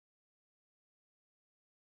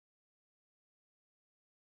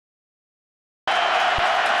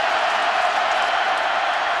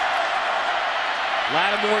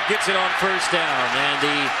Lattimore gets it on first down, and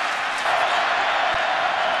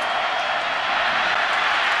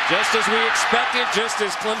just as we expected, just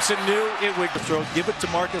as Clemson knew it would. Throw, give it to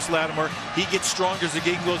Marcus Lattimore. He gets stronger as the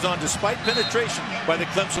game goes on. Despite penetration by the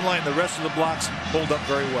Clemson line, the rest of the blocks hold up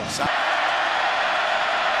very well.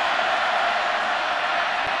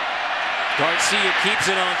 Garcia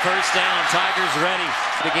keeps it on first down. Tigers ready.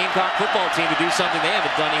 The Gamecock football team to do something they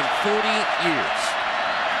haven't done in 40 years.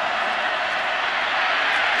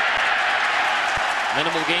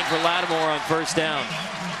 Minimal gain for Lattimore on first down.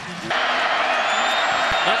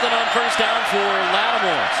 Nothing on first down for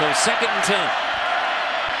Lattimore, so 2nd and 10.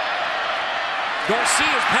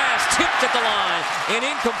 Garcia's pass tipped at the line and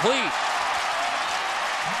incomplete.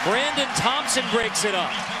 Brandon Thompson breaks it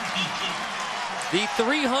up. The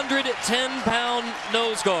 310-pound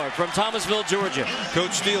nose guard from Thomasville, Georgia.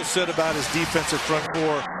 Coach Steele said about his defensive front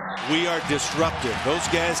four, we are disruptive. Those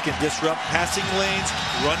guys can disrupt passing lanes,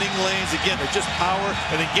 running lanes. Again, they're just power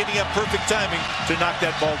and then getting up perfect timing to knock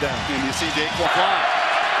that ball down. And you see Jake Fly.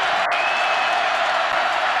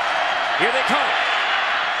 Here they come.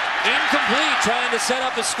 Incomplete, trying to set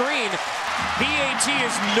up a screen. PAT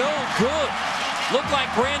is no good. Looked like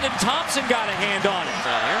Brandon Thompson got a hand on it.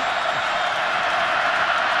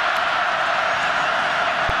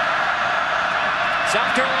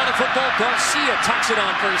 South Carolina football, Garcia tucks it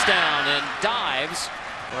on first down and dives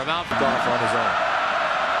for a mouth off on his own.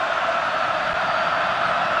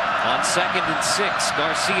 On 2nd and 6,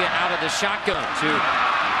 Garcia out of the shotgun to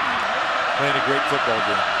playing a great football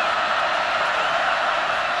game.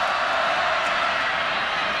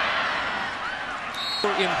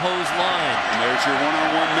 Imposed line. And there's your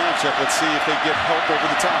one-on-one matchup. Let's see if they get help over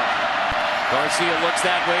the top. Garcia looks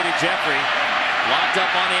that way to Jeffrey. Locked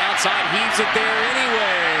up on the outside, heaves it there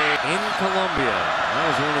anyway. In Columbia, that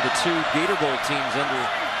was one of the 2 Gator Bowl teams under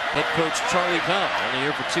head coach Charlie Pell. Only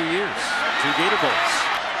here for 2 years. 2 Gator Bowls.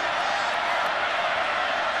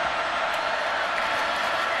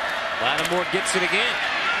 Lattimore gets it again.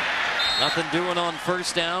 Nothing doing on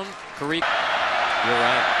first down. You're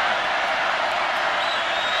right.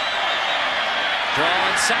 Draw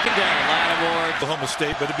on 2nd down. Lattimore. Oklahoma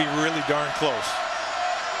State, but it'd be really darn close.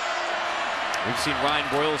 We've seen Ryan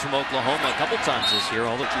Broyles from Oklahoma a couple times this year,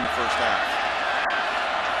 all in the first half.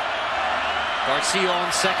 Garcia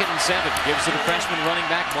on 2nd and 7. Gives to the freshman running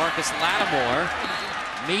back Marcus Lattimore.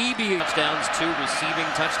 Maybe touchdowns, 2 receiving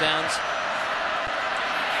touchdowns.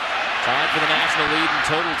 Tied for the national lead in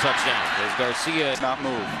total touchdowns as Garcia not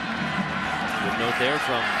move. Good note there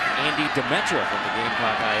from Andy Demetra from the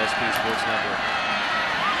Gamecock ISP Sports Network.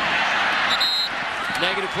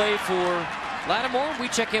 Negative play for Lattimore. We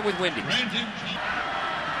check in with Wendy. We'll be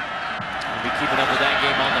keeping up with that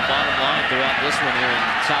game on the bottom line throughout this one here in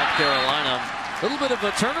South Carolina. A little bit of a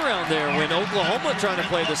turnaround there when Oklahoma trying to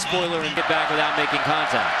play the spoiler and get back without making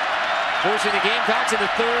contact. Forcing the Gamecocks into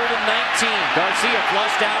 3rd and 19. Garcia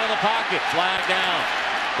flushed out of the pocket. Flag down.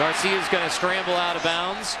 Garcia's going to scramble out of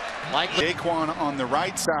bounds. Likely. Daquan on the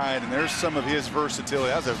right side, and there's some of his versatility.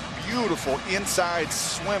 That was a beautiful inside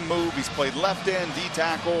swim move. He's played left end, D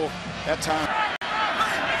tackle. That time.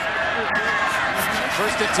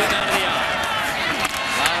 1st and 10 out of the eye.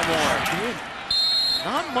 Lattimore.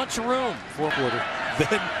 Not much room for quarter.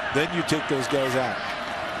 Then you take those guys out.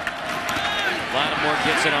 Lattimore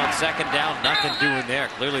gets it on 2nd down. Nothing doing there.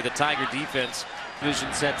 Clearly the Tiger defense.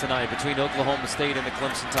 Division set tonight between Oklahoma State and the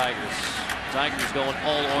Clemson Tigers. Tigers going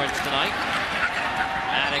all orange tonight.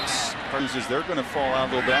 Maddox loses. They're going to fall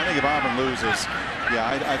out a little bit. I think if Auburn loses, yeah,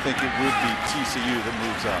 I think it would be TCU that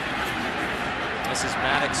moves up. This is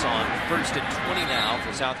Maddox on 1st and 20 now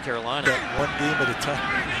for South Carolina. That one game at a time.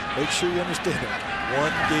 Make sure you understand that.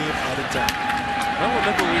 One game at a time. Well,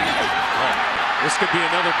 remember this could be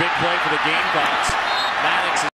another big play for the Gamecocks. Maddox is